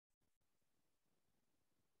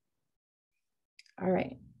All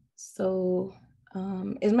right. So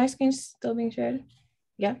is my screen still being shared?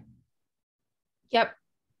 Yeah. Yep.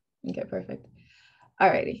 Okay, perfect. All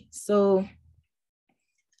righty. So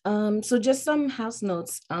just some house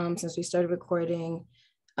notes since we started recording.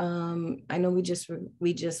 I know we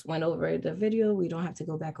just went over the video. We don't have to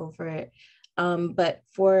go back over it. But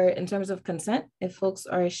in terms of consent, if folks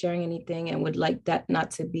are sharing anything and would like that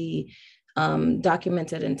not to be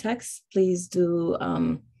documented in text, please do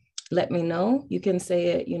let me know. You can say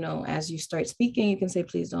it, as you start speaking, you can say,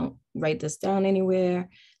 please don't write this down anywhere.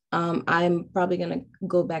 I'm probably going to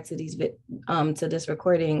go back to to this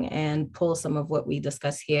recording and pull some of what we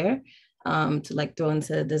discuss here to like throw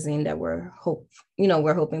into the zine that we're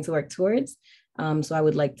hoping to work towards. So I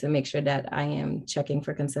would like to make sure that I am checking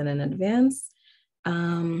for consent in advance.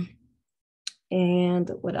 And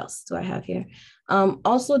what else do I have here?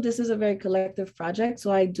 Also, this is a very collective project, so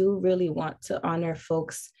I do really want to honor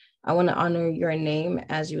folks. I want to honor your name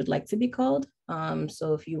as you would like to be called.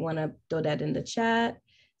 So if you want to throw that in the chat,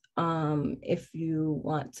 if you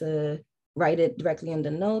want to write it directly in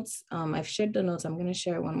the notes, I've shared the notes. I'm going to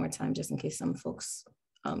share it one more time just in case some folks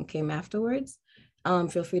came afterwards.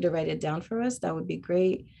 Feel free to write it down for us. That would be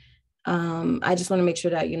great. I just want to make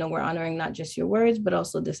sure that, we're honoring not just your words, but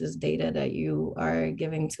also this is data that you are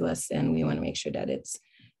giving to us, and we want to make sure that it's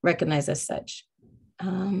recognized as such.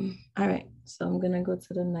 All right, so I'm going to go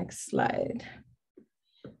to the next slide.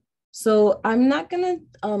 So I'm not going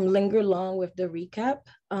to linger long with the recap.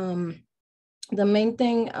 The main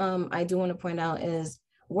thing I do want to point out is,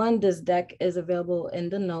 one, this deck is available in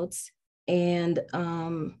the notes, and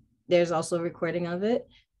there's also a recording of it.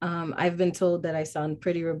 I've been told that I sound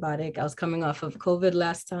pretty robotic. I was coming off of COVID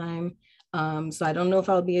last time, so I don't know if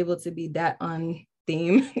I'll be able to be that on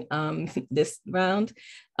theme this round,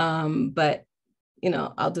 but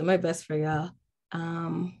I'll do my best for y'all.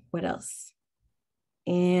 What else?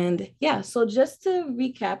 And yeah, so just to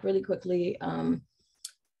recap really quickly,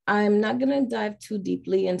 I'm not going to dive too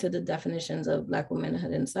deeply into the definitions of Black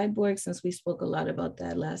womanhood and cyborg, since we spoke a lot about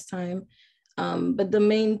that last time. But the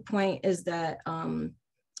main point is that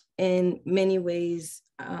in many ways,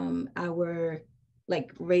 our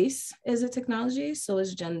race is a technology, so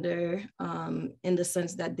is gender, in the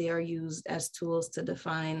sense that they are used as tools to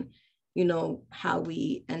define how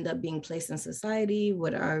we end up being placed in society,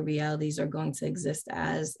 what our realities are going to exist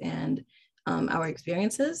as, and our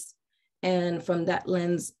experiences. And from that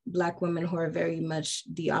lens, Black women, who are very much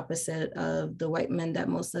the opposite of the white men that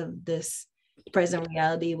most of this present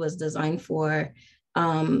reality was designed for,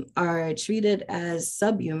 are treated as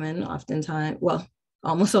subhuman oftentimes, well,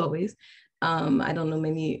 almost always. I don't know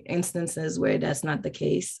many instances where that's not the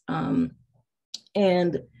case.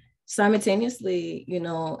 And simultaneously,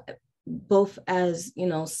 both as,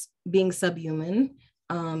 being subhuman,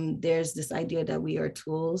 there's this idea that we are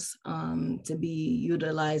tools to be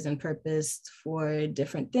utilized and purposed for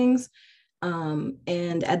different things.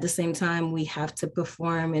 And at the same time, we have to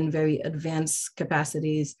perform in very advanced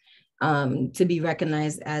capacities to be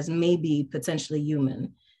recognized as maybe potentially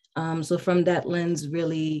human. So from that lens,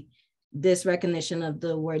 really, this recognition of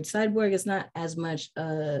the word cyborg is not as much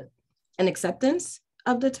an acceptance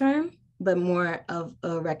of the term, but more of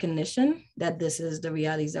a recognition that this is the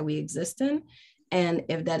realities that we exist in. And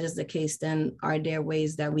if that is the case, then are there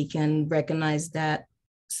ways that we can recognize that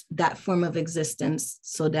form of existence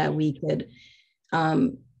so that we could,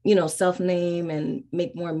 self-name and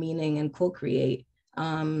make more meaning and co-create,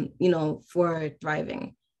 for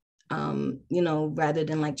thriving, rather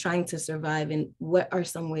than trying to survive, and what are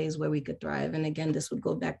some ways where we could thrive? And again, this would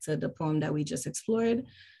go back to the poem that we just explored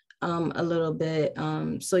a little bit.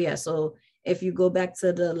 So if you go back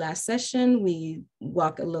to the last session, we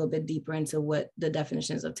walk a little bit deeper into what the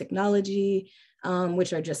definitions of technology,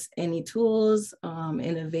 which are just any tools,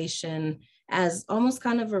 innovation, as almost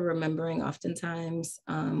kind of a remembering. Oftentimes,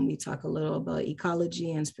 we talk a little about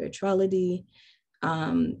ecology and spirituality,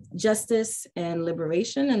 justice and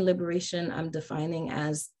liberation. And liberation, I'm defining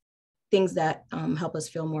as things that help us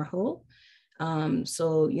feel more whole.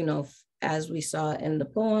 As we saw in the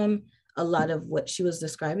poem, a lot of what she was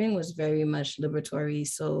describing was very much liberatory.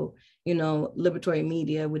 So, liberatory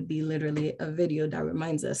media would be literally a video that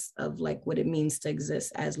reminds us of what it means to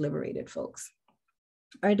exist as liberated folks.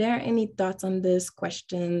 Are there any thoughts on this,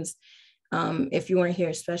 questions? If you weren't here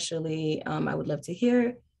especially, I would love to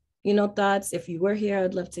hear, thoughts. If you were here,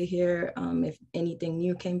 I'd love to hear if anything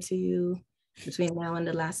new came to you between now and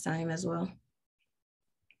the last time as well.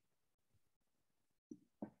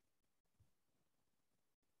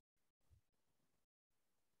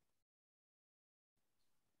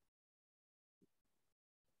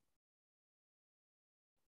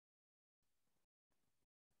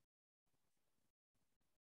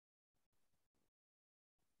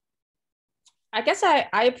 I guess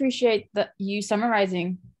I appreciate you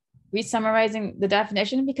re-summarizing the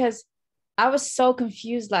definition, because I was so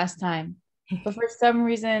confused last time. But for some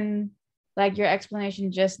reason, like your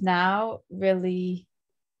explanation just now really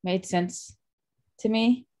made sense to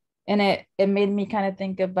me. And it made me kind of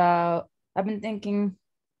think about, I've been thinking,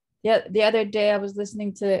 yeah, the other day I was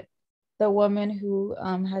listening to the woman who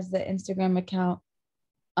has the Instagram account,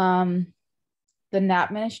 the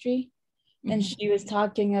Nap Ministry, and she was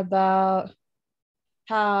talking about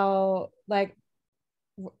how like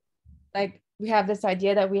we have this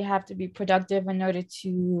idea that we have to be productive in order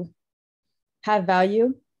to have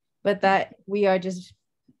value, but that we are just,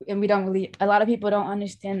 and we don't really, a lot of people don't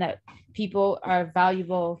understand that people are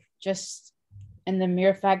valuable just in the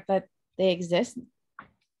mere fact that they exist,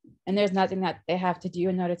 and there's nothing that they have to do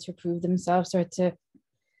in order to prove themselves or to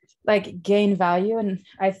like gain value. And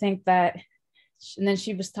I think that, and then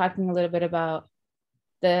she was talking a little bit about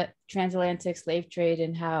the transatlantic slave trade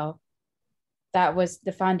and how that was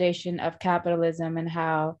the foundation of capitalism, and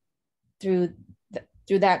how through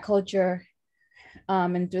that culture,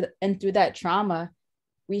 and through that trauma,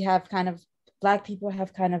 we have kind of, Black people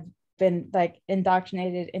have kind of been like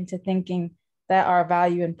indoctrinated into thinking that our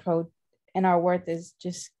value and our worth is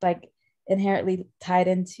just like inherently tied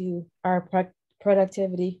into our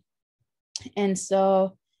productivity. And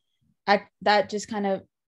so that just kind of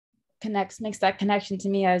makes that connection to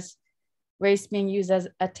me as race being used as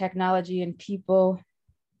a technology and people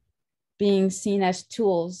being seen as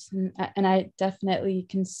tools. And I definitely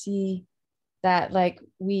can see that like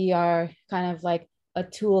we are kind of like a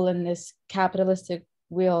tool in this capitalistic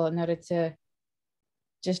wheel in order to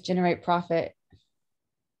just generate profit.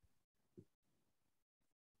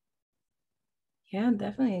 Yeah,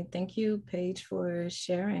 definitely. Thank you, Paige, for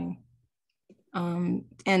sharing.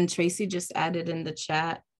 And Tracy just added in the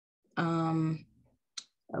chat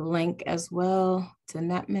a link as well to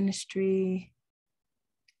Nap Ministry.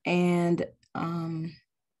 And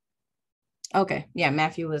okay, yeah,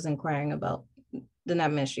 Matthew was inquiring about the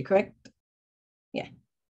Nap Ministry, correct? Yeah.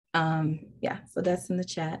 Yeah, so that's in the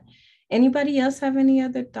chat. Anybody else have any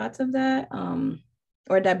other thoughts of that?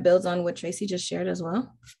 Or that builds on what Tracy just shared as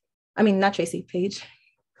well? I mean, not Tracy, Paige.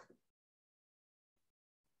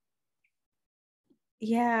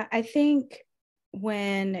 Yeah, I think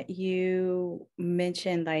when you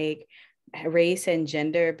mentioned like race and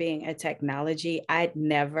gender being a technology, I'd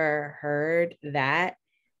never heard that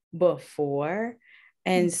before.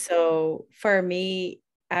 And so for me,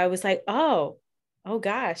 I was like, oh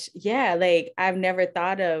gosh, yeah, like I've never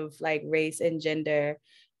thought of like race and gender.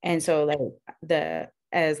 And so like the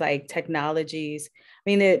as like technologies. I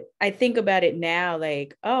mean, I think about it now,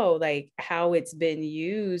 like, oh, like how it's been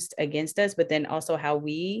used against us, but then also how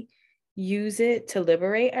we use it to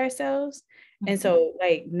liberate ourselves. And so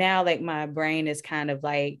like now, like my brain is kind of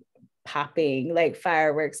like popping like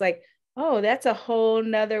fireworks, like, oh, that's a whole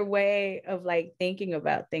nother way of like thinking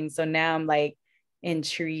about things. So now I'm like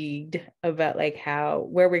intrigued about like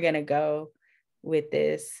where we're gonna go with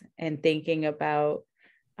this, and thinking about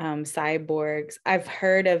cyborgs. I've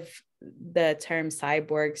heard of the term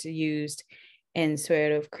cyborgs used in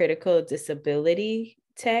sort of critical disability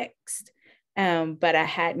text, but I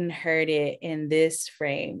hadn't heard it in this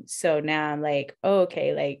frame. So now I'm like, oh,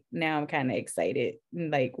 okay, like now I'm kind of excited.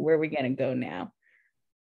 Like, where are we gonna go now?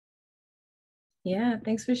 Yeah,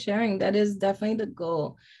 thanks for sharing. That is definitely the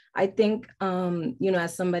goal. I think,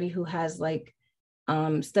 as somebody who has like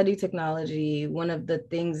studied technology, one of the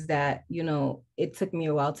things that, it took me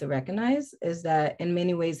a while to recognize is that in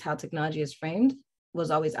many ways, how technology is framed was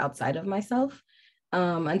always outside of myself,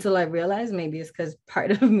 until I realized maybe it's because part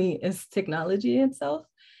of me is technology itself,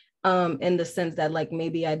 in the sense that like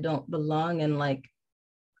maybe I don't belong in like,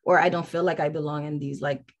 or I don't feel like I belong in these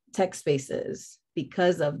like tech spaces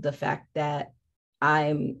because of the fact that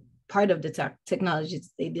I'm part of the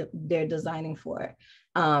technologies they're designing for.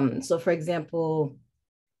 So for example,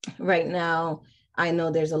 right now, I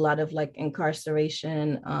know there's a lot of like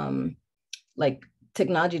incarceration, like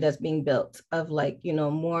technology that's being built of like,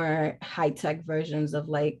 more high-tech versions of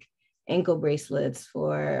like ankle bracelets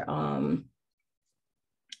for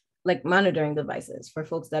like monitoring devices for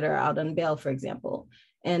folks that are out on bail, for example.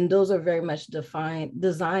 And those are very much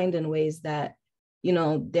designed in ways that,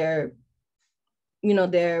 they're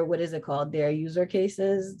what is it called? Their user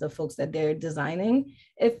cases, the folks that they're designing,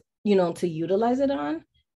 if, to utilize it on,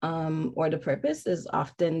 or the purpose is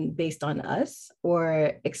often based on us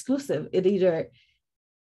or exclusive.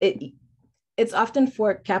 It's often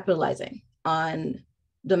for capitalizing on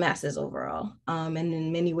the masses overall. And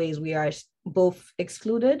in many ways, we are both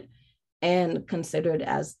excluded and considered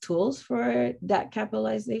as tools for that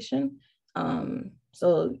capitalization.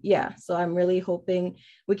 So yeah, so I'm really hoping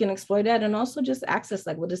we can explore that, and also just access,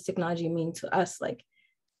 like, what does technology mean to us? Like,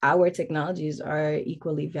 our technologies are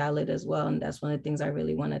equally valid as well. And that's one of the things I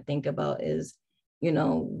really want to think about is,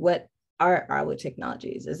 what are our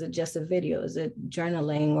technologies? Is it just a video? Is it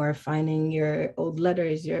journaling or finding your old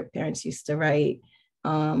letters your parents used to write,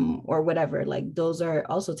 or whatever? Like, those are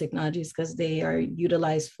also technologies because they are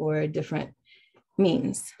utilized for different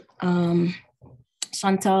means.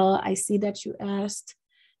 Chantal, I see that you asked,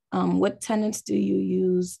 what tenets do you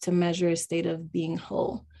use to measure a state of being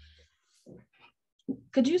whole?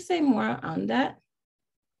 Could you say more on that?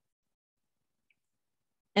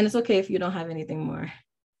 And it's okay if you don't have anything more.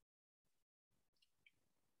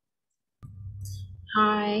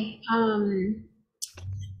 Hi.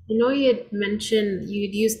 You had mentioned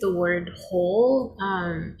you'd use the word whole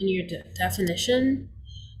in your definition,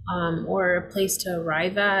 or a place to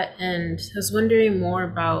arrive at, and I was wondering more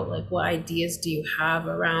about, like, what ideas do you have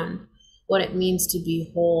around what it means to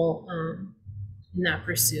be whole in that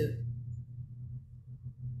pursuit?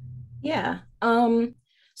 Yeah.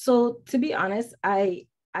 So to be honest, I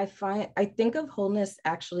think of wholeness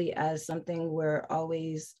actually as something we're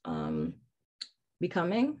always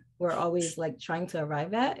becoming. We're always like trying to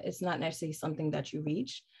arrive at. It's not necessarily something that you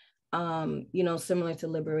reach. Similar to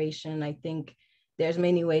liberation, I think there's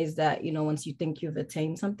many ways that, once you think you've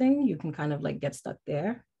attained something, you can kind of like get stuck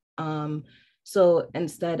there. So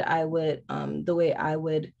instead, the way I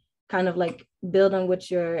would kind of like build on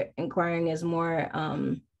what you're inquiring is more,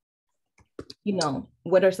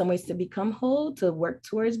 what are some ways to become whole, to work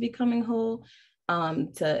towards becoming whole,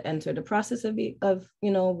 to enter the process of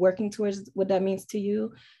working towards what that means to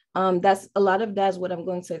you. That's a lot of that's what I'm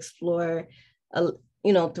going to explore,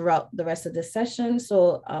 throughout the rest of this session.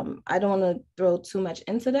 So I don't want to throw too much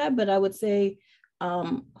into that, but I would say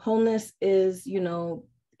wholeness is,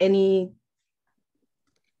 any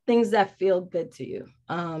things that feel good to you.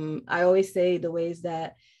 I always say the ways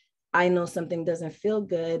that I know something doesn't feel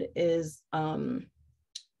good is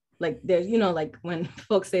like there's, like when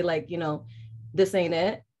folks say like, this ain't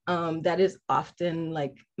it, that is often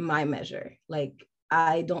like my measure. Like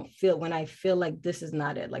I don't feel, when I feel like this is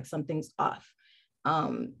not it, like something's off,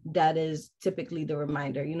 that is typically the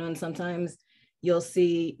reminder, and sometimes you'll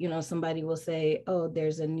see, somebody will say, oh,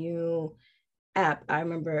 there's a new app. I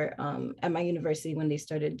remember at my university when they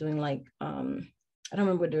started doing like, I don't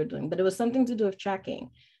remember what they were doing, but it was something to do with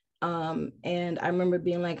tracking. And I remember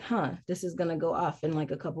being like, this is gonna go off. And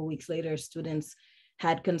like a couple of weeks later, students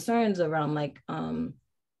had concerns around like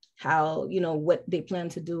how, what they plan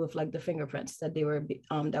to do with like the fingerprints that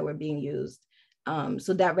that were being used.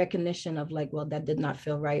 So that recognition of like, well, that did not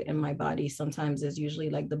feel right in my body sometimes is usually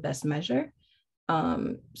like the best measure.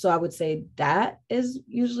 So I would say that is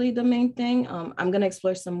usually the main thing. I'm gonna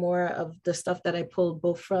explore some more of the stuff that I pulled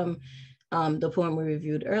both from the poem we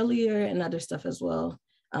reviewed earlier and other stuff as well,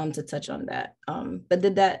 to touch on that. But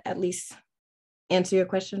did that at least answer your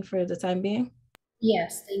question for the time being?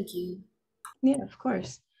 Yes, thank you. Yeah, of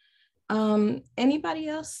course. Anybody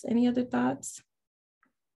else? Any other thoughts?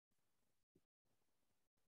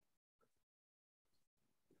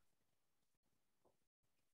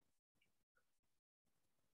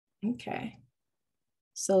 Okay.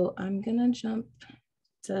 So I'm gonna jump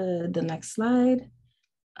to the next slide.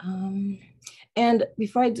 And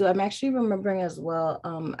before I do, I'm actually remembering as well,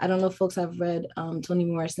 I don't know if folks have read Toni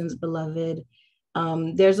Morrison's Beloved.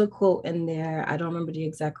 There's a quote in there, I don't remember the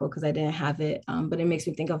exact quote because I didn't have it, but it makes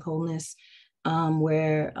me think of wholeness,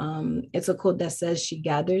 where it's a quote that says, she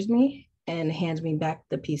gathers me and hands me back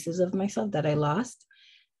the pieces of myself that I lost.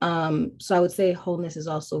 So I would say wholeness is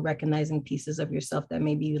also recognizing pieces of yourself that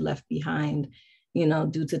maybe you left behind,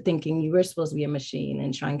 due to thinking you were supposed to be a machine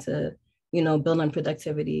and trying to, build on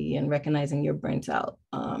productivity and recognizing you're burnt out.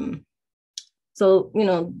 So,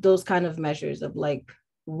 those kind of measures of like,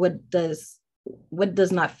 what does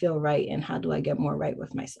not feel right and how do I get more right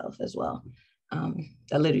with myself as well?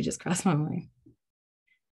 That literally just crossed my mind.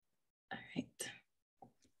 All right.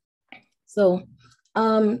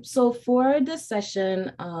 So for this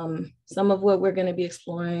session, some of what we're going to be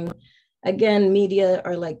exploring, again, media,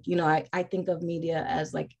 or like, I think of media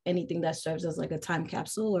as like anything that serves as like a time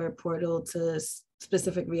capsule or a portal to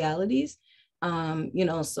specific realities.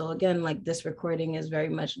 So again, like this recording is very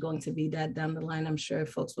much going to be that down the line. I'm sure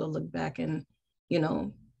folks will look back and,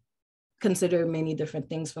 consider many different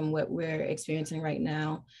things from what we're experiencing right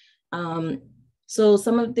now. So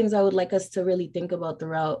some of the things I would like us to really think about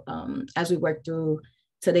throughout, as we work through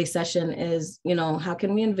today's session is, how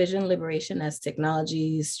can we envision liberation as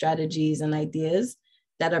technologies, strategies, and ideas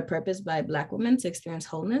that are purposed by Black women to experience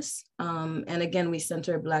wholeness. And again, we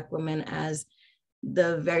center Black women as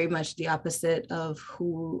the very much the opposite of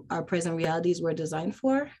who our present realities were designed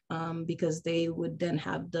for, because they would then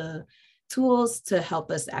have the tools to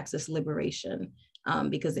help us access liberation,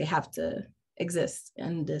 because they have to exist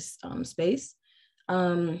in this space.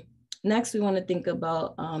 Next, we want to think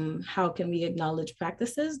about how can we acknowledge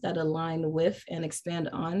practices that align with and expand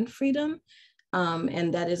on freedom.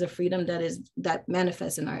 And that is a freedom that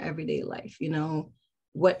manifests in our everyday life. You know,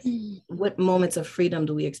 what moments of freedom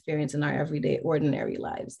do we experience in our everyday ordinary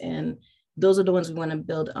lives? And those are the ones we want to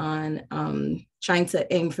build on. Trying to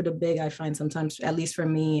aim for the big, I find sometimes, at least for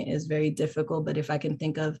me, is very difficult. But if I can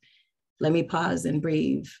think of, let me pause and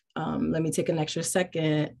breathe, let me take an extra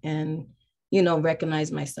second and, you know, recognize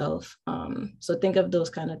myself. So think of those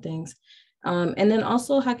kind of things. And then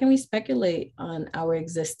also, how can we speculate on our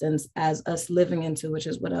existence as us living into, which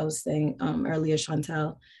is what I was saying earlier,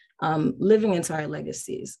 Chantal, living into our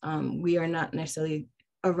legacies. We are not necessarily,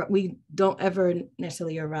 we don't ever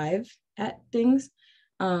necessarily arrive at things,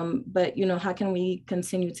 but, you know, how can we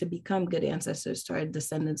continue to become good ancestors to our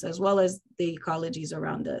descendants, as well as the ecologies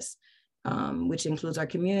around us, which includes our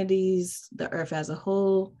communities, the earth as a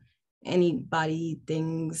whole, any body,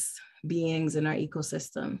 things, beings in our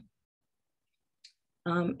ecosystem.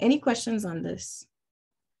 Any questions on this?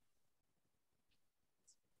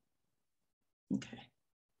 Okay.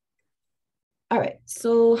 All right,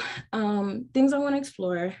 so things I want to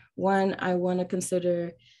explore. One, I want to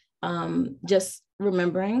consider just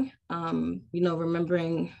remembering, you know,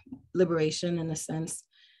 remembering liberation in a sense.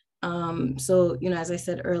 So, you know, as I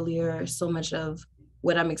said earlier, so much of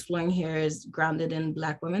what I'm exploring here is grounded in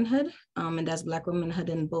Black womanhood, and that's Black womanhood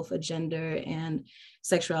in both a gender and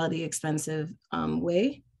sexuality expansive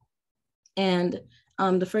way. And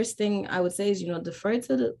the first thing I would say is, you know, defer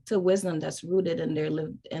to wisdom that's rooted in their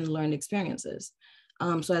lived and learned experiences.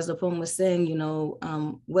 So as the poem was saying, you know,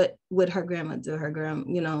 what would her grandma do,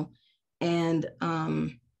 you know, and,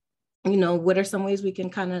 you know, what are some ways we can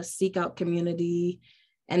kind of seek out community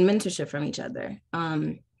and mentorship from each other?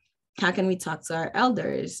 How can we talk to our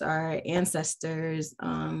elders, our ancestors,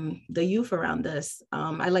 the youth around us?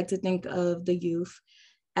 I like to think of the youth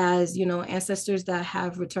as, you know, ancestors that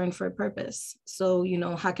have returned for a purpose. So, you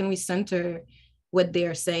know, how can we center what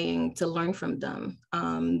they're saying to learn from them?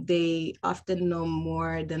 They often know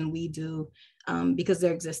more than we do, because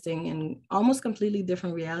they're existing in almost completely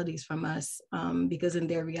different realities from us, because in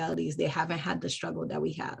their realities, they haven't had the struggle that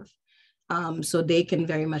we have. So they can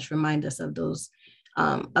very much remind us of those,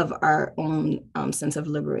 of our own sense of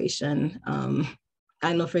liberation.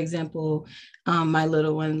 I know, for example, my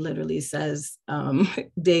little one literally says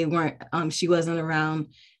she wasn't around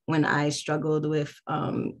when I struggled with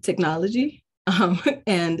technology.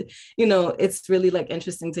 And, you know, it's really like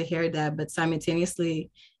interesting to hear that, but simultaneously,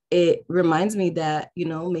 it reminds me that, you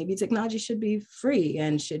know, maybe technology should be free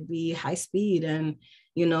and should be high speed. And,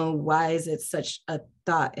 you know, why is it such a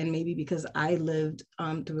thought? And maybe because I lived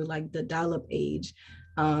through like the dial-up age,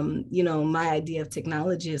 you know, my idea of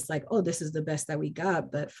technology is like, oh, this is the best that we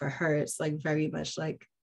got. But for her, it's like very much like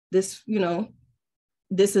this, you know,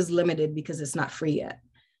 this is limited because it's not free yet.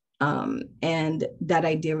 And that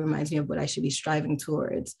idea reminds me of what I should be striving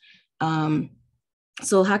towards.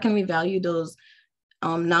 So how can we value those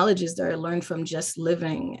knowledges that are learned from just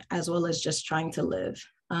living as well as just trying to live?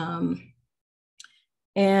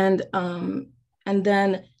 And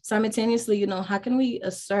then simultaneously, you know, how can we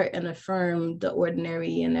assert and affirm the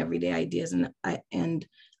ordinary and everyday ideas and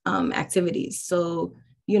activities? So,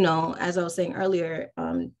 you know, as I was saying earlier,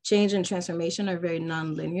 change and transformation are very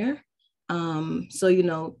nonlinear. So, you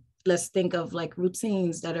know, let's think of like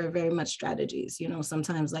routines that are very much strategies. You know,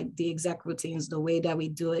 sometimes like the exact routines, the way that we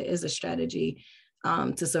do it is a strategy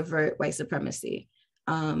to subvert white supremacy.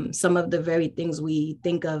 Some of the very things we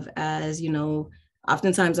think of as, you know,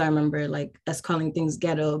 oftentimes I remember like us calling things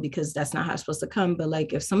ghetto because that's not how it's supposed to come. But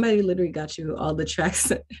like if somebody literally got you all the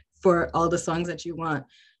tracks for all the songs that you want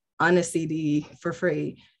on a CD for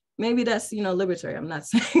free, maybe that's, you know, liberatory. I'm not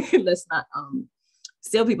saying let's not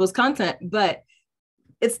steal people's content, but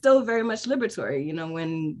it's still very much liberatory. You know,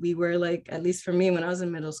 when we were like, at least for me, when I was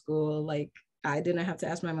in middle school, like I didn't have to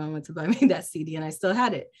ask my mama to buy me that CD and I still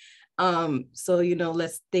had it. So, you know,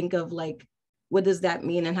 let's think of like, what does that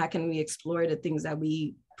mean? And how can we explore the things that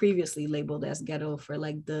we previously labeled as ghetto for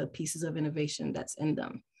like the pieces of innovation that's in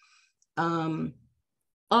them?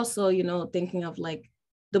 Also, you know, thinking of like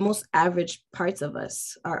the most average parts of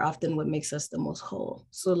us are often what makes us the most whole.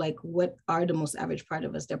 So like, what are the most average part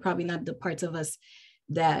of us? They're probably not the parts of us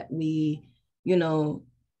that we, you know,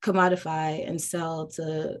 commodify and sell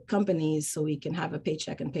to companies so we can have a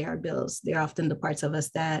paycheck and pay our bills. They're often the parts of us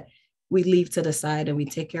that we leave to the side and we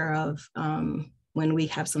take care of when we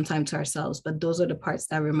have some time to ourselves. But those are the parts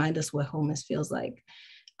that remind us what wholeness feels like.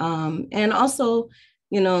 And also,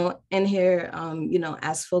 you know, in here, you know,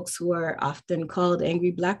 as folks who are often called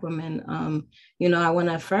angry Black women, you know, I want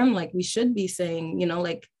to affirm, like, we should be saying, you know,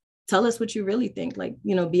 like, tell us what you really think, like,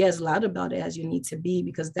 you know, be as loud about it as you need to be,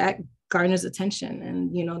 because that garners attention.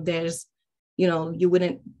 And, you know, there's, you know,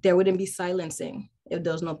 there wouldn't be silencing if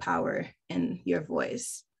there was no power in your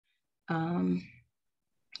voice.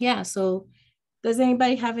 Yeah, so does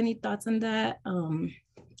anybody have any thoughts on that?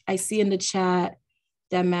 I see in the chat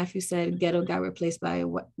that Matthew said ghetto got replaced by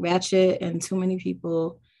ratchet, and too many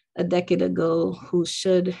people a decade ago who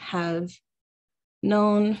should have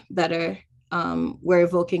known better were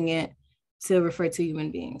evoking it to refer to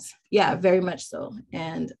human beings. Yeah, very much so.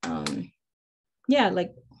 And yeah,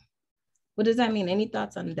 like, what does that mean? Any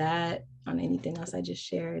thoughts on that, on anything else I just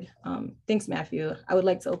shared? Thanks, Matthew. I would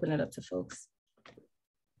like to open it up to folks.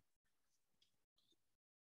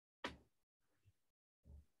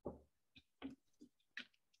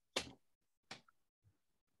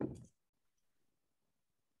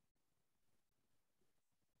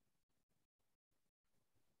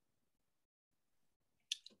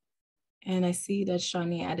 And I see that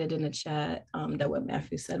Shawnee added in the chat that what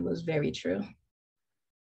Matthew said was very true.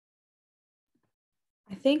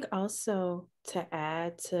 I think also to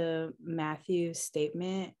add to Matthew's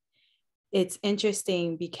statement, it's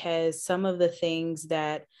interesting because some of the things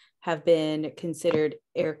that have been considered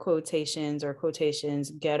air quotations or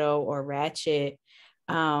quotations ghetto or ratchet,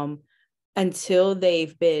 until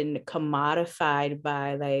they've been commodified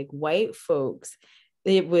by like white folks,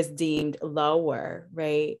 it was deemed lower,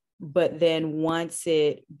 right? But then once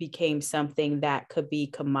it became something that could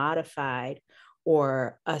be commodified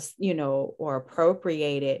or you know, or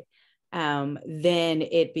appropriated, then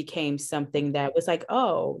it became something that was like,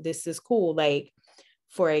 oh, this is cool. Like,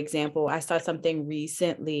 for example, I saw something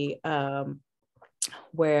recently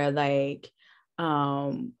where like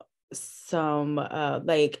some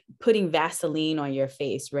like putting Vaseline on your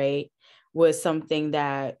face, right, was something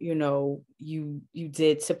that, you know, you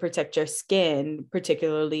did to protect your skin,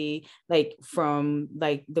 particularly like from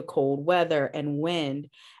like the cold weather and wind.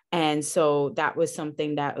 And so that was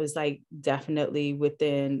something that was like definitely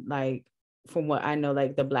within, like, from what I know,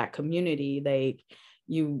 like the Black community, like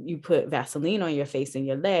you put Vaseline on your face and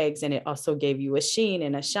your legs, and it also gave you a sheen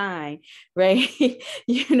and a shine, right?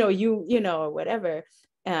 you know, or whatever.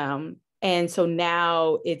 And so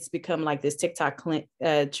now it's become like this TikTok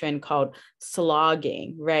trend called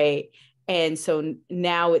slogging, right? And so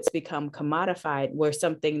now it's become commodified, where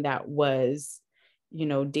something that was, you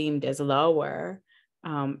know, deemed as lower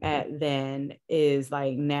then is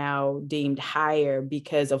like now deemed higher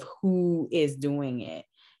because of who is doing it.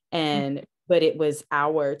 And but it was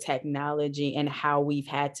our technology and how we've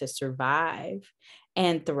had to survive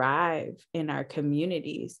and thrive in our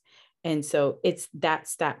communities. And so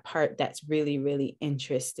that's that part that's really, really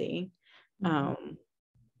interesting, you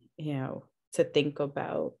know, to think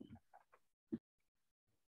about.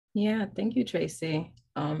 Yeah, thank you, Tracy.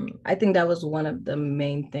 I think that was one of the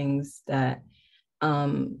main things that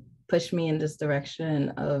pushed me in this direction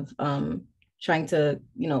of trying to,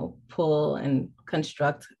 you know, pull and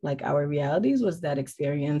construct like our realities, was that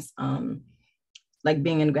experience, like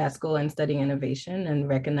being in grad school and studying innovation and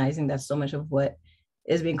recognizing that so much of what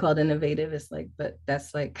is being called innovative is like, but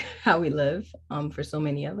that's like how we live for so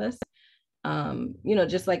many of us. You know,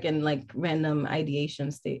 just like in like random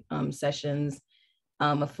ideation sessions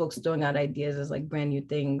of folks throwing out ideas as like brand new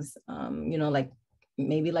things, you know, like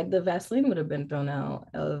maybe like the Vaseline would have been thrown out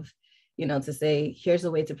of, you know, to say, here's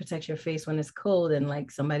a way to protect your face when it's cold. And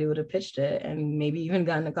like somebody would have pitched it and maybe even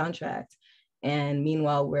gotten a contract. And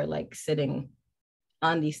meanwhile, we're like sitting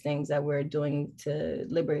on these things that we're doing to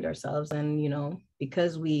liberate ourselves. And, you know,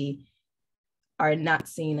 because we are not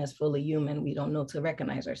seen as fully human, we don't know to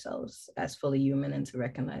recognize ourselves as fully human and to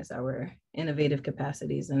recognize our innovative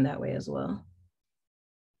capacities in that way as well.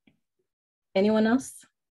 Anyone else?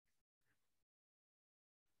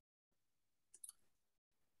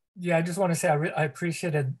 Yeah, I just want to say I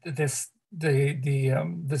appreciated this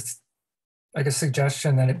like a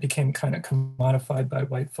suggestion that it became kind of commodified by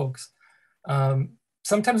white folks.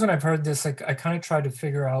 Sometimes when I've heard this, like I kind of try to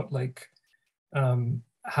figure out like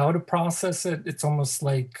how to process it. It's almost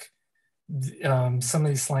like some of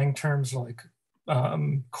these slang terms are like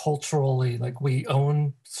culturally, like we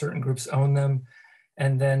own, certain groups own them,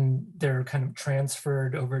 and then they're kind of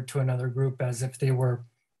transferred over to another group as if they were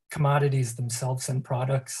commodities themselves and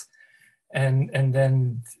products. and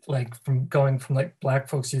then like from going from like Black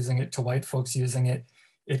folks using it to white folks using it,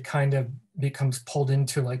 it kind of becomes pulled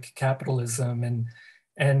into like capitalism.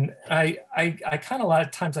 And I kind of, a lot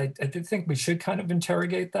of times I do think we should kind of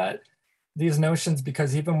interrogate these notions,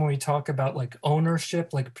 because even when we talk about like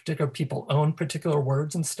ownership, like particular people own particular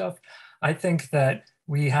words and stuff, I think that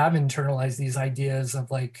we have internalized these ideas of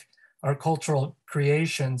like our cultural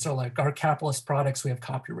creations, or like our capitalist products we have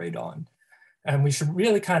copyright on. And we should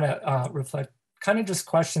really kind of reflect, kind of just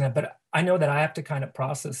question it. But I know that I have to kind of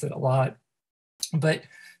process it a lot. But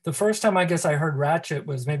the first time I guess I heard ratchet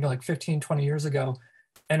was maybe like 15, 20 years ago.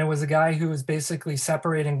 And it was a guy who was basically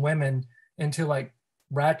separating women into like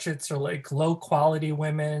ratchets, or like low quality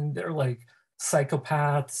women. They're like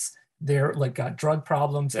psychopaths. They're like got drug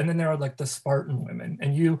problems. And then there are like the Spartan women.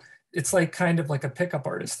 And it's like kind of like a pickup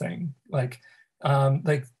artist thing. Like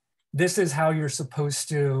this is how you're supposed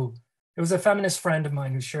to. It was a feminist friend of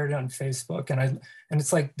mine who shared it on Facebook. And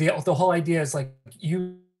it's like the whole idea is like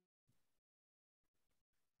you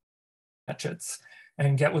ratchets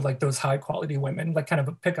and get with like those high quality women, like kind of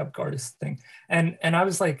a pickup artist thing. And I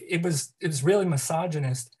was like, it was really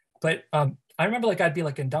misogynist. But I remember like I'd be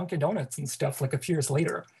like in Dunkin' Donuts and stuff like a few years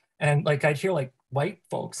later, and like I'd hear like white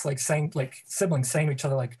folks like saying, like siblings saying to each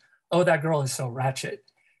other like, oh, that girl is so ratchet.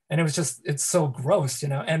 And it was just, it's so gross, you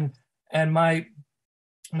know. And my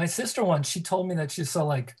sister once, she told me that she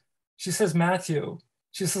says, Matthew,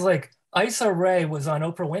 she says like, Issa Rae was on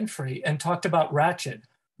Oprah Winfrey and talked about ratchet.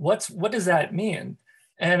 What does that mean?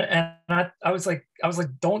 And I was like,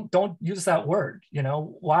 don't use that word, you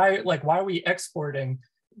know. Why are we exporting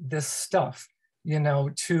this stuff, you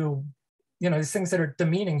know, to, you know, these things that are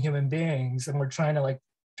demeaning human beings, and we're trying to like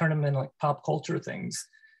turn them into like pop culture things,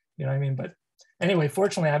 you know what I mean? But anyway,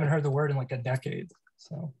 fortunately, I haven't heard the word in like a decade,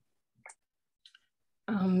 so.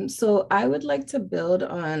 So I would like to build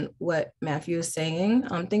on what Matthew is saying.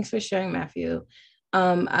 Thanks for sharing, Matthew.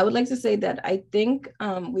 I would like to say that I think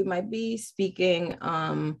we might be speaking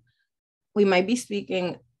a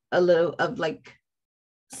little of like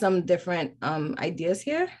some different ideas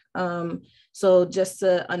here. So just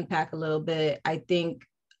to unpack a little bit, I think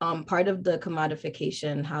part of the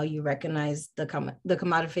commodification, how you recognize the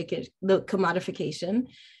commodification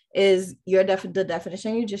is the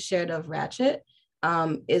definition you just shared of ratchet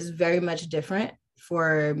is very much different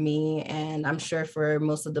for me, and I'm sure for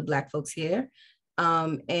most of the Black folks here.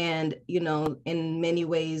 And, you know, in many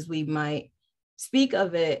ways, we might speak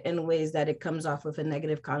of it in ways that it comes off with a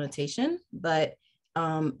negative connotation. But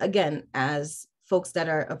again, as folks that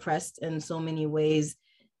are oppressed in so many ways,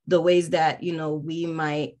 the ways that, you know, we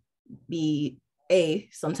might be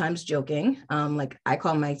sometimes joking, like I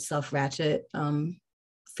call myself ratchet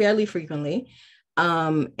fairly frequently.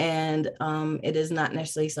 It is not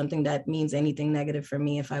necessarily something that means anything negative for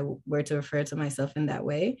me if I were to refer to myself in that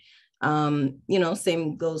way. You know,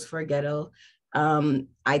 same goes for ghetto.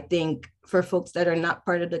 I think for folks that are not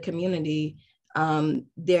part of the community,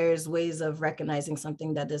 there's ways of recognizing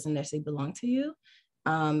something that doesn't necessarily belong to you.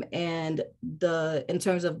 In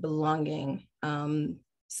terms of belonging,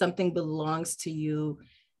 something belongs to you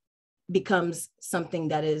becomes something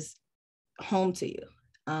that is home to you.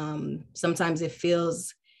 Sometimes it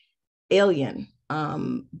feels alien,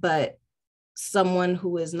 but someone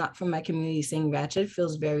who is not from my community saying ratchet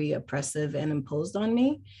feels very oppressive and imposed on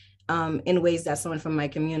me in ways that someone from my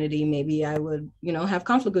community, maybe I would, you know, have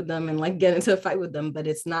conflict with them and like get into a fight with them, but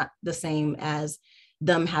it's not the same as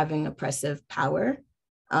them having oppressive power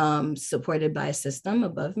supported by a system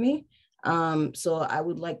above me. So I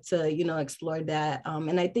would like to, you know, explore that.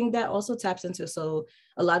 And I think that also taps into, so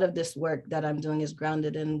a lot of this work that I'm doing is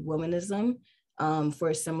grounded in womanism for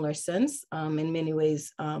a similar sense. In many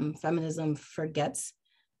ways, feminism forgets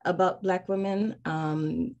about Black women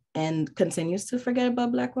and continues to forget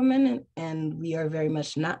about Black women. And we are very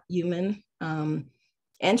much not human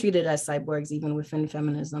and treated as cyborgs, even within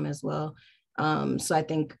feminism as well. So I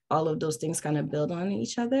think all of those things kind of build on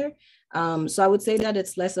each other. So I would say that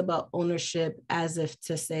it's less about ownership as if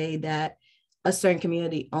to say that a certain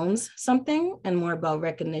community owns something, and more about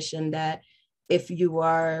recognition that if you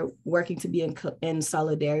are working to be in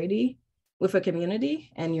solidarity with a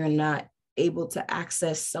community and you're not able to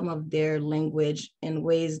access some of their language in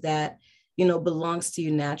ways that, you know, belongs to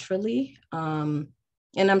you naturally. And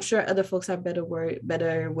I'm sure other folks have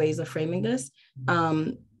better ways of framing this,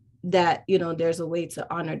 that, you know, there's a way to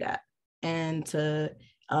honor that and to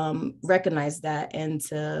recognize that and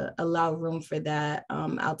to allow room for that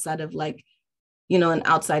outside of like, you know, an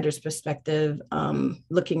outsider's perspective,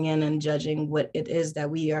 looking in and judging what it is that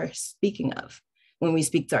we are speaking of when we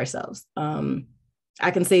speak to ourselves.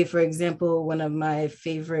 I can say, for example, one of my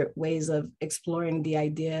favorite ways of exploring the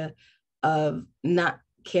idea of not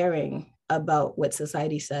caring about what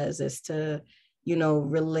society says is to,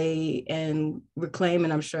 relay and reclaim,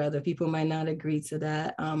 and I'm sure other people might not agree to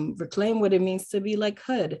that, reclaim what it means to be like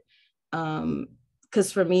hood.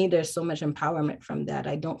 Because for me, there's so much empowerment from that.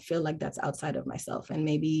 I don't feel like that's outside of myself. And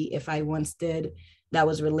maybe if I once did, that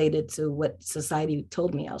was related to what society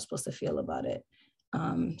told me I was supposed to feel about it.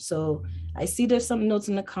 So I see there's some notes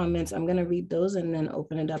in the comments. I'm gonna read those and then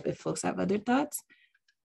open it up if folks have other thoughts.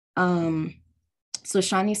 So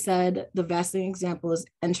Shani said, the Vaseline example is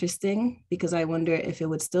interesting because I wonder if it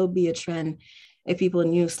would still be a trend if people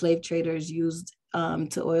knew slave traders used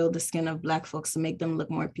to oil the skin of Black folks to make them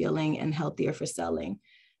look more appealing and healthier for selling.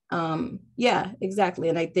 Yeah, exactly.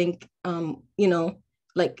 And I think,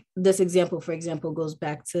 like this example, for example, goes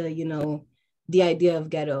back to, the idea of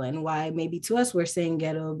ghetto and why maybe to us we're saying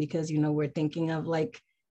ghetto because, we're thinking of like,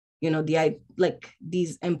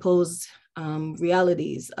 these imposed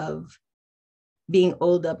realities of being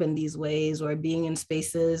oiled up in these ways or being in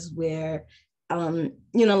spaces where,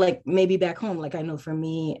 like maybe back home, like I know for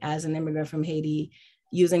me as an immigrant from Haiti,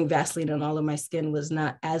 using Vaseline on all of my skin was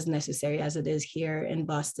not as necessary as it is here in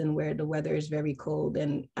Boston, where the weather is very cold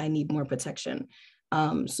and I need more protection.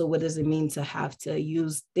 So what does it mean to have to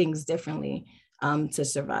use things differently to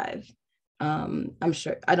survive? I'm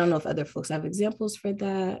sure, I don't know if other folks have examples for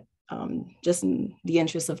that. Just in the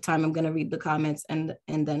interest of time, I'm gonna read the comments and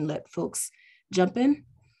then let folks jump in.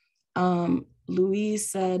 Louise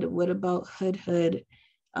said, what about hood?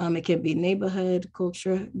 It can be neighborhood,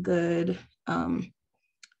 culture, good.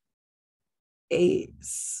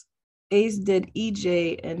 Ace did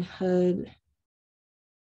EJ and hood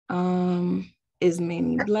is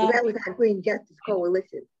mainly Black. That was our Green Justice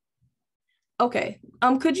Coalition. Okay,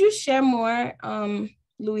 could you share more,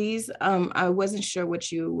 Louise? I wasn't sure what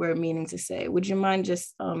you were meaning to say. Would you mind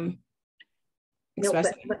just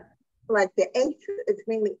expressing? No, but like the ACE is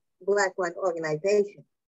mainly Black-run organization.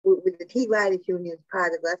 With the Tea Writers Union as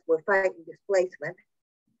part of us, we're fighting displacement.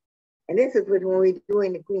 And this is when we're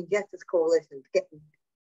doing the Green Justice Coalition.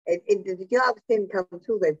 The jobs didn't come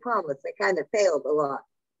through, they promised. They kind of failed a lot.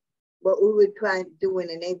 What we were trying to do in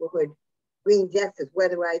the neighborhood, green justice,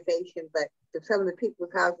 weatherization, but if some of the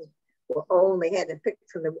people's houses were old, they had to fix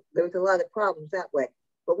them. There was a lot of problems that way.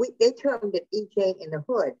 But they termed it EJ in the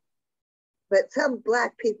hood. But some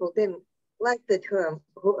Black people didn't like the term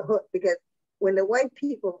hood because when the white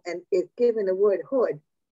people is given the word hood,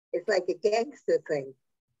 it's like a gangster thing.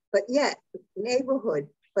 But yet, neighborhood,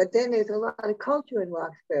 but then there's a lot of culture in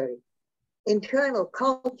Roxbury, internal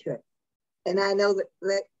culture. And I know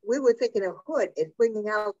that we were thinking of hood as bringing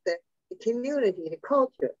out the community, the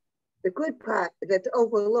culture, the good part that's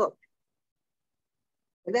overlooked.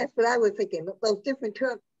 And that's what I was thinking, those different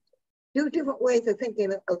terms, two different ways of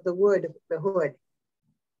thinking of the word, the hood.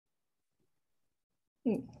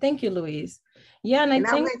 Thank you, Louise. Yeah, and I think-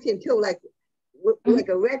 I mentioned too, like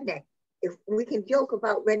a redneck. If we can joke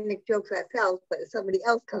about redneck jokes ourselves, but if somebody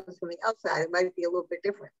else comes from the outside, it might be a little bit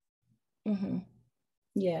different. Mm-hmm.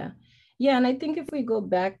 Yeah. Yeah, and I think if we go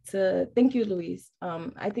back to, thank you, Louise.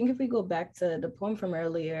 I think if we go back to the poem from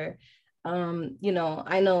earlier,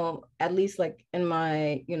 I know at least like in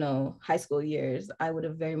my, high school years, I would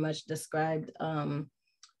have very much described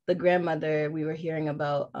the grandmother we were hearing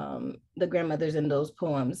about, the grandmothers in those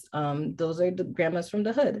poems. Those are the grandmas from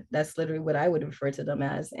the hood. That's literally what I would refer to them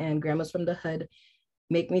as. And grandmas from the hood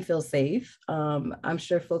make me feel safe. I'm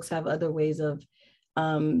sure folks have other ways of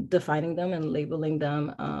defining them and labeling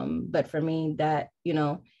them. But for me, that,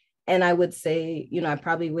 and I would say, I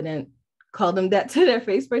probably wouldn't call them that to their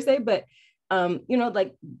face per se, but,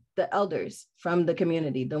 like the elders from the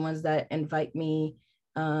community, the ones that invite me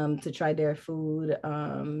to try their food,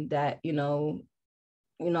 that,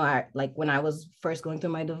 I, like when I was first going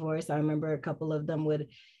through my divorce, I remember a couple of them would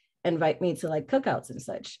invite me to like cookouts and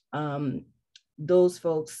such. Those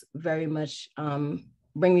folks very much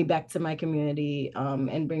bring me back to my community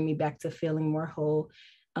and bring me back to feeling more whole.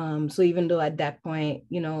 So even though at that point,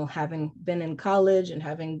 having been in college and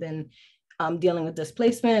having been dealing with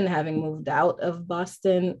displacement and having moved out of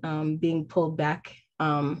Boston, being pulled back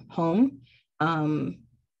home,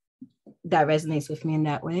 that resonates with me in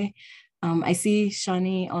that way. I see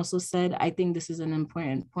Shani also said, I think this is an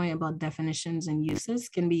important point about definitions and uses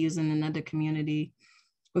can be used in another community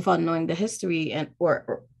without knowing the history and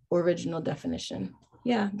or original definition.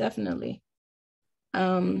 Yeah, definitely.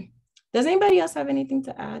 Does anybody else have anything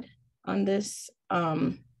to add on this?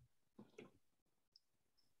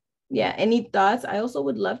 Yeah, any thoughts? I also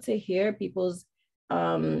would love to hear people's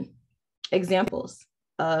examples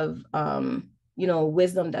of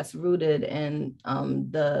wisdom that's rooted in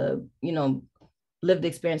the, lived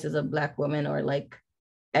experiences of Black women, or like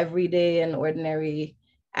everyday and ordinary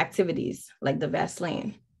activities like the vast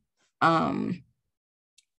lane. And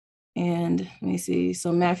let me see.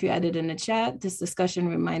 So Matthew added in the chat, this discussion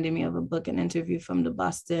reminded me of a book and interview from the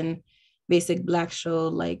Boston Basic Black show,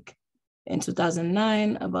 like in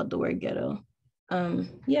 2009, about the word ghetto.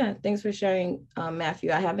 Yeah, thanks for sharing,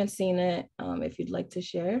 Matthew. I haven't seen it. If you'd like to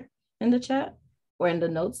share in the chat or in the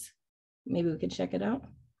notes, maybe we could check it out.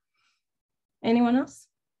 Anyone else?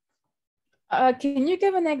 Can you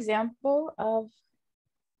give an example of,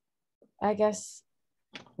 I guess,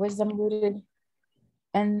 wisdom rooted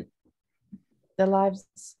in the lives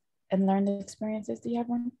and learned experiences? Do you have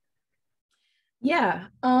one? Yeah.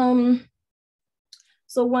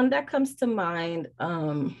 So one that comes to mind,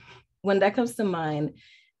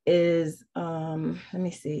 is, let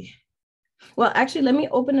me see. Well, actually, let me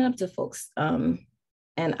open it up to folks, and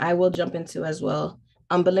I will jump into as well.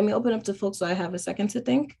 But let me open up to folks so I have a second to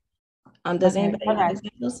think. Does anybody have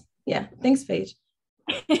examples? Yeah, thanks, Paige.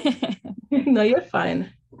 No, you're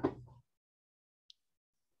fine.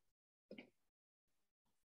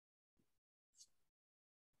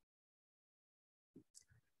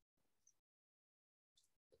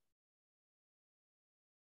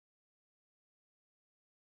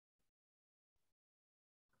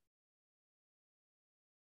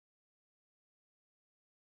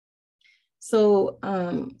 So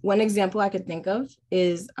one example I could think of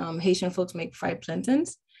is Haitian folks make fried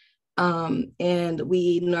plantains. And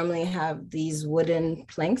we normally have these wooden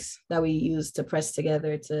planks that we use to press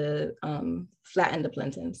together to flatten the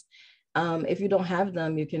plantains. If you don't have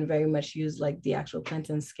them, you can very much use like the actual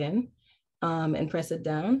plantain skin and press it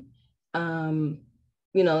down.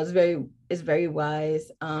 It's very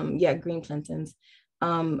wise. Yeah, green plantains.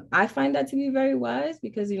 I find that to be very wise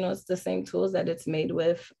because, it's the same tools that it's made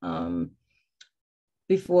with.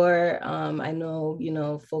 Before, I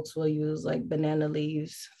know, folks will use like banana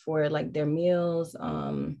leaves for like their meals,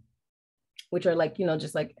 which are like,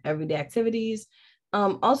 just like everyday activities.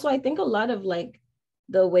 Also, I think a lot of like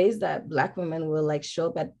the ways that Black women will like show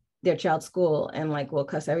up at their child's school and like will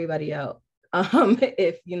cuss everybody out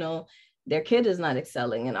if, their kid is not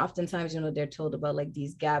excelling. And oftentimes, they're told about like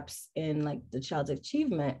these gaps in like the child's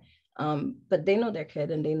achievement, but they know their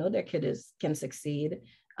kid and they know their kid can succeed.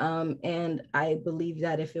 And I believe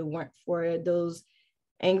that if it weren't for those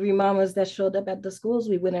angry mamas that showed up at the schools,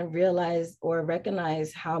 we wouldn't realize or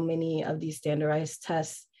recognize how many of these standardized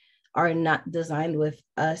tests are not designed with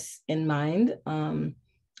us in mind.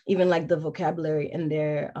 Even like the vocabulary in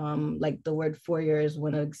there, like the word foyer is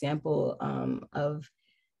one example of,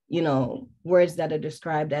 words that are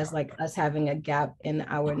described as like us having a gap in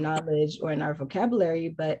our knowledge or in our vocabulary.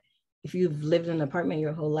 But if you've lived in an apartment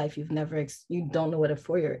your whole life, you don't know what a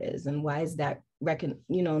foyer is, and why is that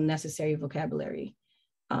necessary vocabulary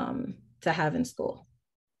to have in school.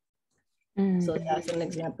 So that's an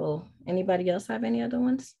example. Anybody else have any other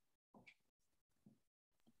ones?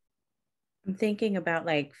 I'm thinking about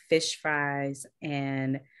like fish fries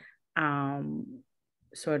and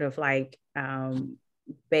sort of like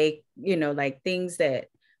bake, like things that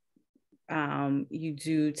you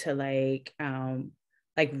do to like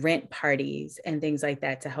rent parties and things like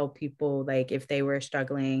that to help people, like if they were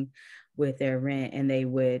struggling with their rent, and they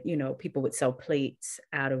would, people would sell plates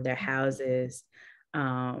out of their houses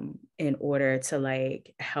in order to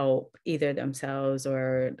like help either themselves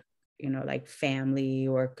or, like family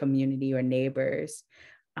or community or neighbors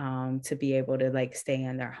to be able to like stay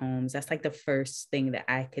in their homes. That's like the first thing that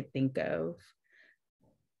I could think of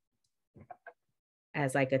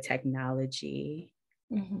as like a technology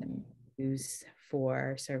used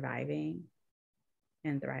for surviving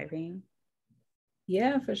and thriving.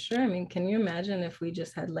 Yeah, for sure. I mean, can you imagine if we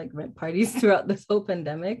just had like rent parties throughout this whole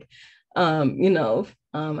pandemic? I mean,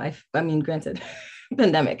 granted,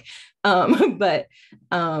 pandemic, but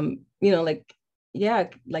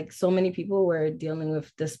like so many people were dealing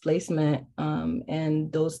with displacement,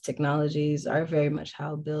 and those technologies are very much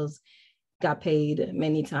how bills got paid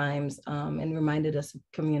many times, and reminded us of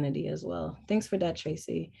community as well. Thanks for that,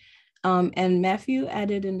 Tracy. And Matthew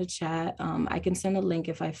added in the chat, I can send a link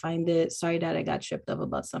if I find it. Sorry that I got tripped up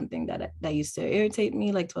about something that used to irritate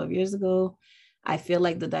me like 12 years ago. I feel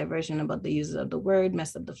like the diversion about the use of the word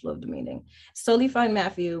messed up the flow of the meeting. It's totally fine,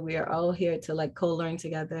 Matthew. We are all here to like co-learn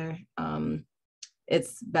together.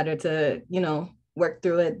 It's better to, work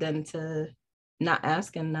through it than to not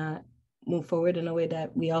ask and not move forward in a way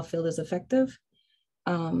that we all feel is effective.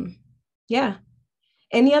 Yeah.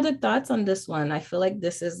 Any other thoughts on this one? I feel like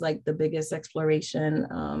this is like the biggest exploration,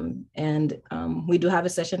 and we do have a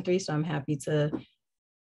session 3, so I'm happy to,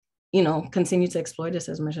 continue to explore this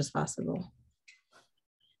as much as possible.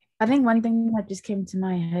 I think one thing that just came to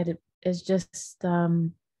my head is just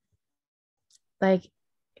like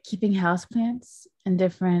keeping houseplants and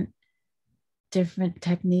different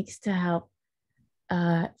techniques to help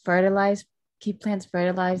keep plants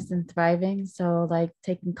fertilized and thriving. So like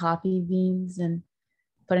taking coffee beans and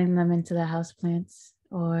putting them into the houseplants,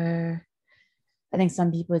 or I think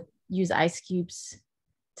some people use ice cubes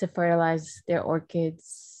to fertilize their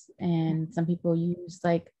orchids, and some people use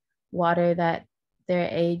like water that their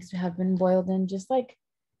eggs have been boiled in. Just like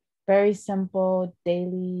very simple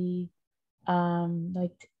daily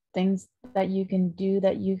like things that you can do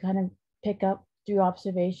that you kind of pick up through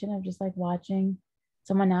observation of just like watching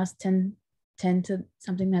someone else tend to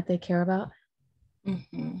something that they care about.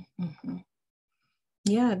 Mm-hmm, mm-hmm.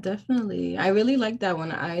 Yeah, definitely. I really like that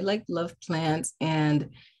one. I like love plants, and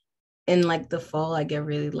in like the fall, I get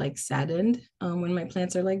really like saddened when my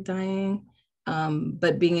plants are like dying.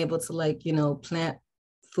 But being able to like, plant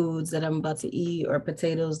foods that I'm about to eat, or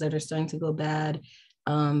potatoes that are starting to go bad,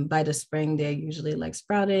 by the spring, they're usually like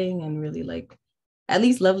sprouting and really like at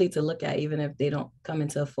least lovely to look at, even if they don't come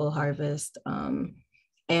into a full harvest.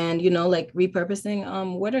 And like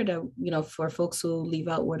repurposing water to, for folks who leave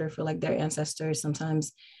out water for like their ancestors,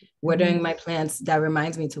 sometimes watering my plants, that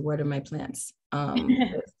reminds me to water my plants.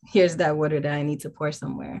 Here's that water that I need to pour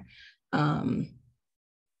somewhere.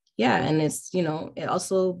 Yeah, and it's, it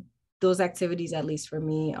also, those activities, at least for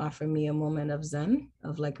me, offer me a moment of zen,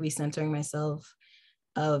 of like recentering myself,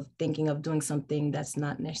 of thinking of doing something that's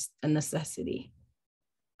not a necessity.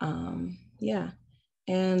 Yeah.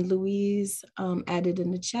 And Louise added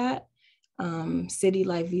in the chat, city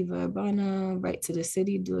life viva urbana, right to the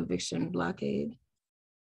city, do eviction blockade.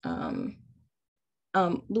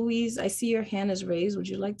 Louise, I see your hand is raised. Would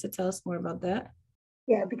you like to tell us more about that?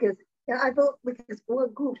 Yeah, because I vote because we're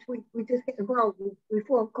groups, we just get involved, we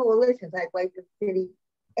form coalitions, like the city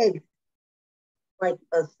eggs, like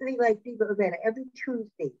a city life viva event every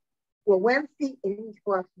Tuesday. Well, one seat in each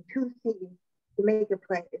Boston, 2 seats to make a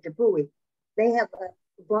plan at the brewery. They have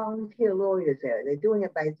volunteer lawyers there. They're doing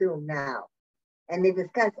it by Zoom now. And they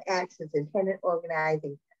discuss actions and tenant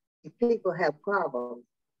organizing if people have problems.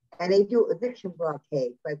 And they do eviction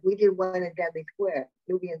blockades. Like we did one in Dudley Square,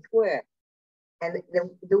 Nubian Square. And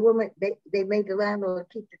the woman, they made the landlord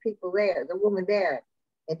keep the people there, the woman there,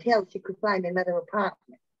 until she could find another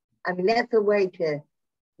apartment. I mean, that's a way to,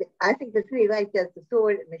 I think the city life does the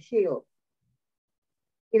sword and the shield.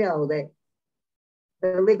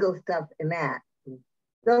 The legal stuff and that.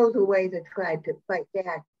 Those are ways of trying to fight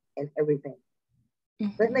back and everything.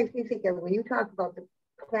 Mm-hmm. But it makes me think of when you talk about the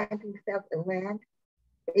planting stuff and land,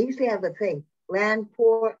 they usually have a thing, land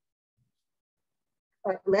poor,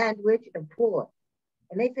 land rich and poor.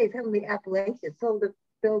 And they say some of the Appalachians sold the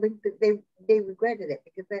buildings, they regretted it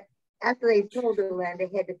because after they sold the land, they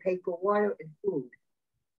had to pay for water and food.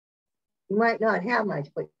 You might not have much,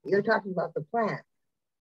 but you're talking about the plants.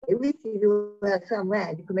 At least you do have some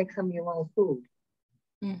land, you can make some of your own food.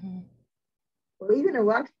 Mm-hmm. Well, even in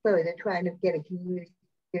Roxbury, they're trying to get a community,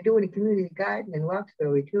 they're doing a community garden in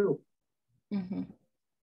Roxbury too. Mm-hmm.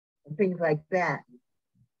 And things like that.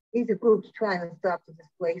 These are groups trying to stop the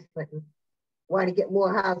displacement and want to get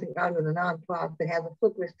more housing out of the nonprofit, have a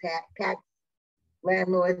flippers tax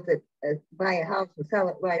landlords that buy a house and sell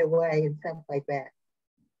it right away and stuff like that.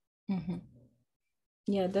 Mm-hmm.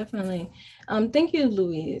 Yeah, definitely. Thank you,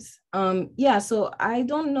 Louise. Yeah, so I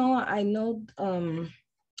don't know. I know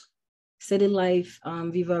City Life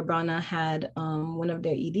Viva Urbana had one of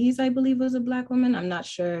their EDs, I believe, was a Black woman. I'm not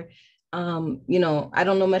sure. I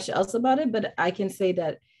don't know much else about it, but I can say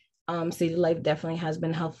that City Life definitely has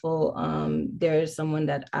been helpful. There's someone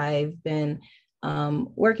that I've been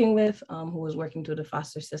working with who was working through the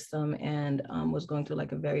foster system and was going through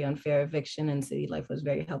like a very unfair eviction, and City Life was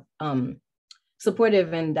very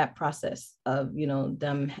supportive in that process of,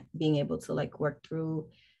 them being able to like work through,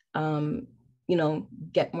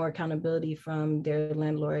 get more accountability from their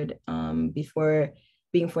landlord before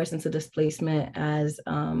being forced into displacement as,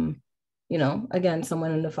 again,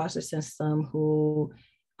 someone in the foster system who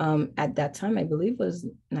at that time, I believe was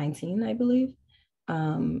 19, I believe.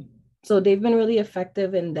 So they've been really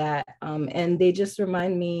effective in that. And they just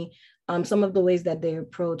remind me some of the ways that they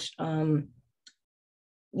approach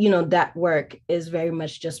that work is very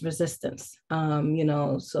much just resistance,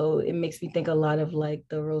 so it makes me think a lot of like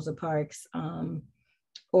the Rosa Parks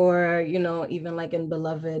Or, you know, even like in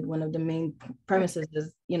Beloved, one of the main premises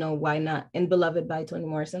is, you know, why not? In Beloved by Toni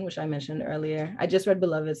Morrison, which I mentioned earlier. I just read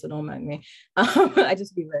Beloved, so don't mind me. I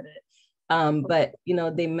just reread it. But, you know,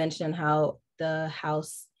 they mention how the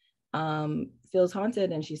house feels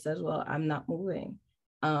haunted, and she says, well, I'm not moving.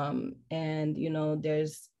 And, you know,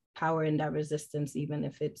 there's power in that resistance, even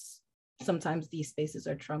if it's sometimes these spaces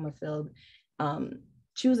are trauma filled.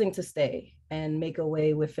 Choosing to stay and make a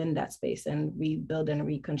way within that space and rebuild and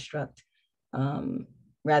reconstruct,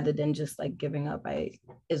 rather than just like giving up,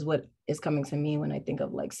 is what is coming to me when I think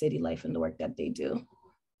of like City Life and the work that they do.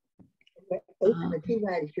 The Tea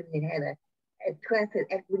Writers Union had a Trust and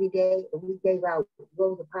Equity Day, and we gave out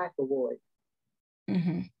Rosa Parks Awards.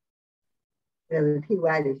 The Tea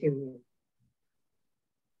Writers Union.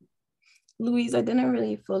 Louise, I didn't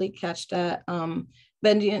really fully catch that.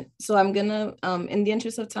 But so I'm gonna, in the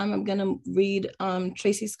interest of time, I'm gonna read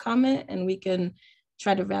Tracy's comment, and we can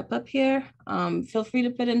try to wrap up here. Feel free to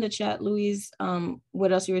put in the chat, Louise,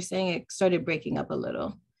 what else you were saying. It started breaking up a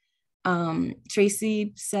little.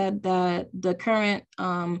 Tracy said that the current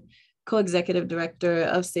co-executive director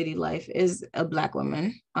of City Life is a Black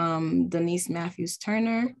woman, Denise Matthews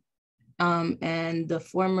Turner, and the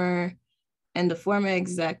former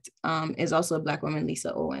exec is also a Black woman,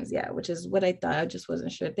 Lisa Owens. Yeah, which is what I thought. I just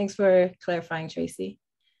wasn't sure. Thanks for clarifying, Tracy.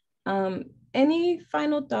 Any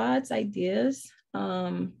final thoughts, ideas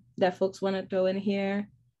that folks want to throw in here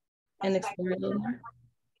and explore a little more?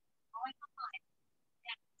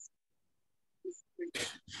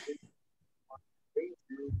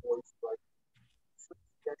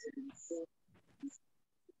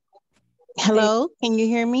 Hello, can you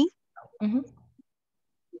hear me?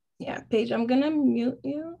 Yeah, Paige, I'm gonna mute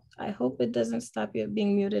you. I hope it doesn't stop you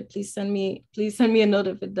being muted. Please send me a note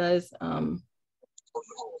if it does.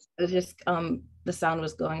 It's just the sound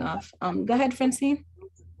was going off. Go ahead, Francine.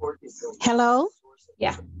 Hello.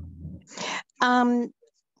 Yeah.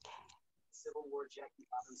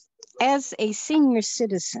 As a senior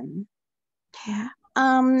citizen,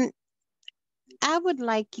 I would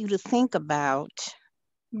like you to think about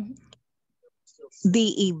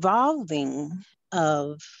the evolving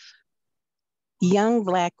of young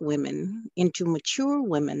Black women into mature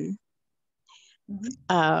women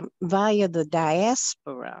via the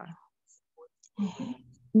diaspora.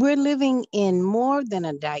 We're living in more than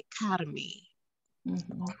a dichotomy.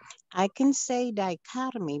 I can say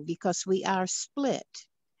dichotomy because we are split.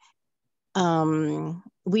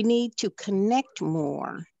 We need to connect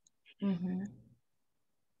more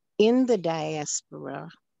in the diaspora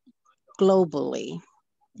globally.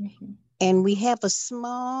 And we have a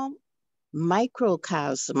small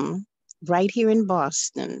microcosm right here in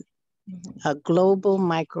Boston, a global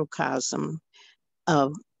microcosm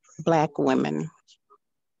of Black women.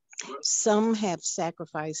 Some have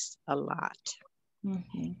sacrificed a lot.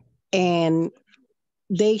 And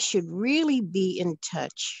they should really be in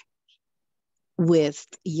touch with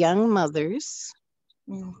young mothers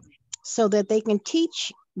so that they can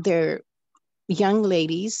teach their young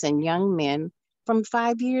ladies and young men from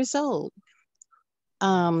 5 years old.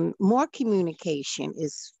 More communication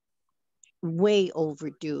is way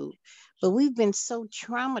overdue, but we've been so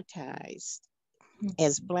traumatized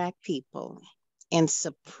as Black people and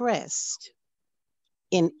suppressed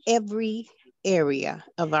in every area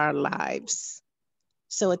of our lives.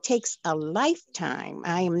 So it takes a lifetime.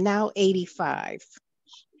 I am now 85.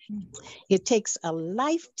 It takes a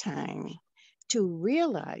lifetime to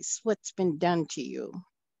realize what's been done to you.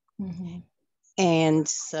 And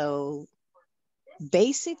so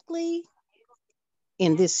basically,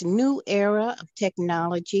 in this new era of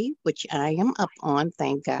technology, which I am up on,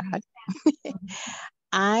 thank God,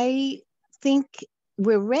 I think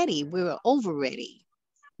we're ready. We're over ready.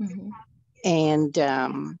 And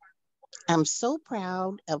I'm so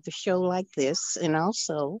proud of a show like this, and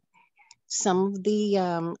also some of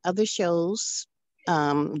the other shows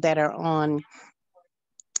that are on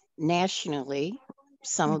nationally,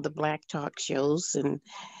 some of the Black talk shows and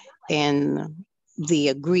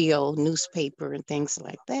the Griot newspaper and things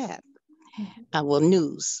like that. Well,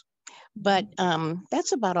 news. But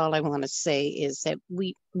that's about all I want to say is that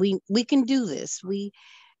we can do this. We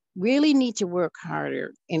really need to work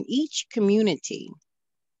harder in each community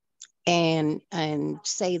and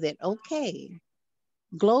say that, okay,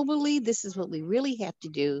 globally, this is what we really have to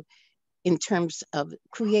do in terms of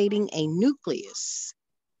creating a nucleus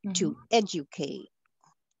to educate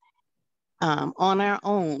on our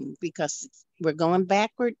own, because we're going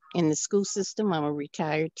backward in the school system. I'm a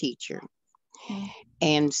retired teacher.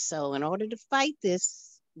 And so in order to fight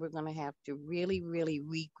this, we're going to have to really, really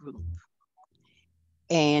regroup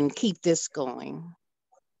and keep this going.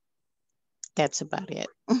 that's about it.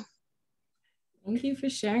 Thank you for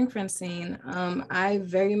sharing, Francine. I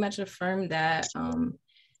very much affirm that.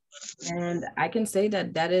 And I can say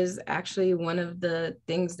that that is actually one of the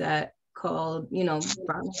things that brought me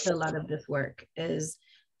to a lot of this work is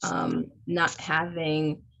not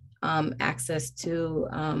having access to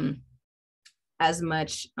as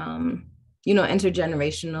much,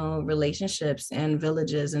 intergenerational relationships and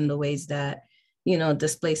villages in the ways that,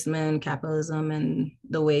 displacement, capitalism, and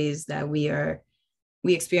the ways that we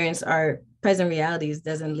experience our present realities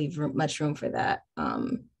doesn't leave much room for that.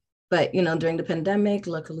 But, during the pandemic,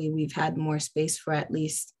 luckily, we've had more space for at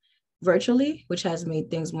least virtually, which has made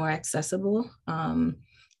things more accessible.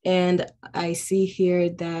 And I see here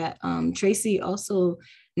that Tracy also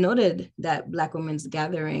noted that Black women's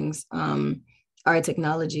gatherings are a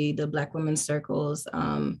technology, the Black women's circles.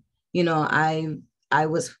 I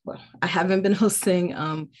haven't been hosting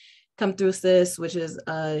Come Through Sis, which is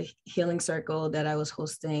a healing circle that I was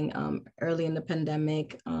hosting early in the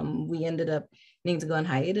pandemic. We ended up needing to go on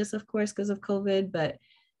hiatus, of course, because of COVID, but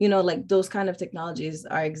those kind of technologies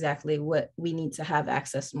are exactly what we need to have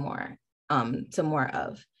access more to more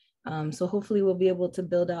of. So hopefully we'll be able to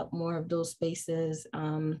build out more of those spaces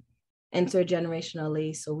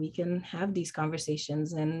intergenerationally so we can have these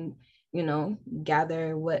conversations and,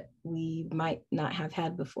 gather what we might not have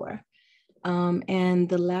had before. And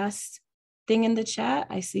the last thing in the chat,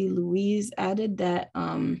 I see Louise added that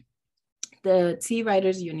the Tea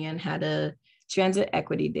Writers Union had a Transit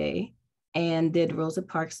Equity Day and did Rosa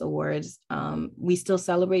Parks Awards. We still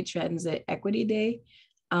celebrate Transit Equity Day.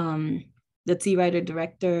 The Tea Writer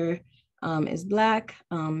director is Black,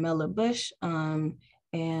 Mela Bush, and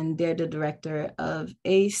they're the director of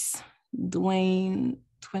ACE, Dwayne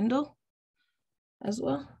Twindle as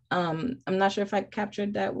well. I'm not sure if I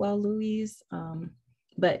captured that well, Louise,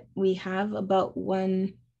 but we have about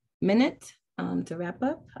 1 minute to wrap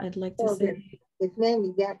up. I'd like to say. His name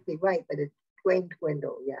is actually right, but it's Dwayne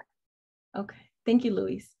Twindle, yeah. Okay, thank you,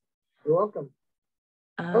 Louise. You're welcome.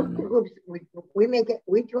 Most groups, we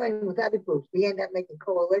join with other groups. We end up making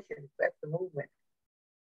coalitions. That's the movement.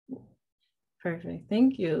 Perfect,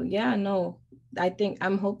 thank you. Yeah, no,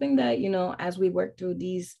 I'm hoping that, as we work through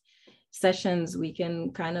these sessions, we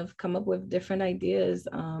can kind of come up with different ideas.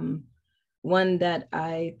 One that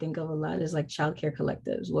I think of a lot is like childcare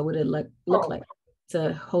collectives. What would it look like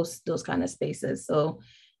to host those kind of spaces? So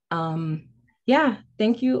yeah,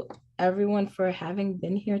 thank you everyone for having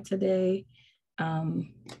been here today.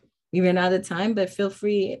 We ran out of time, but feel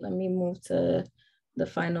free, let me move to the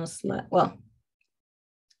final slide. Well,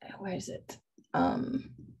 where is it?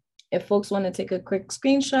 If folks want to take a quick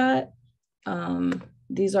screenshot,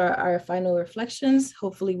 these are our final reflections.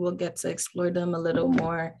 Hopefully we'll get to explore them a little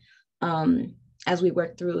more as we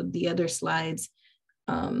work through the other slides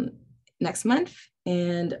next month.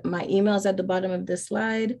 And my email is at the bottom of this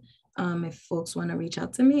slide. If folks want to reach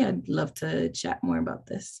out to me, I'd love to chat more about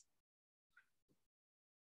this.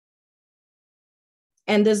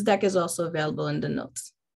 And this deck is also available in the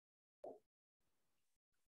notes.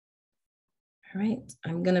 All right,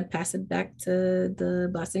 I'm gonna pass it back to the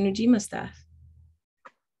Boston Ujima staff.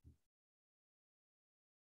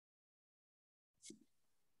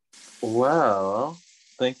 Well,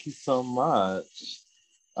 thank you so much.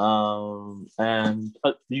 And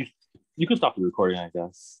you can stop the recording, I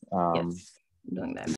guess. Yes, doing that.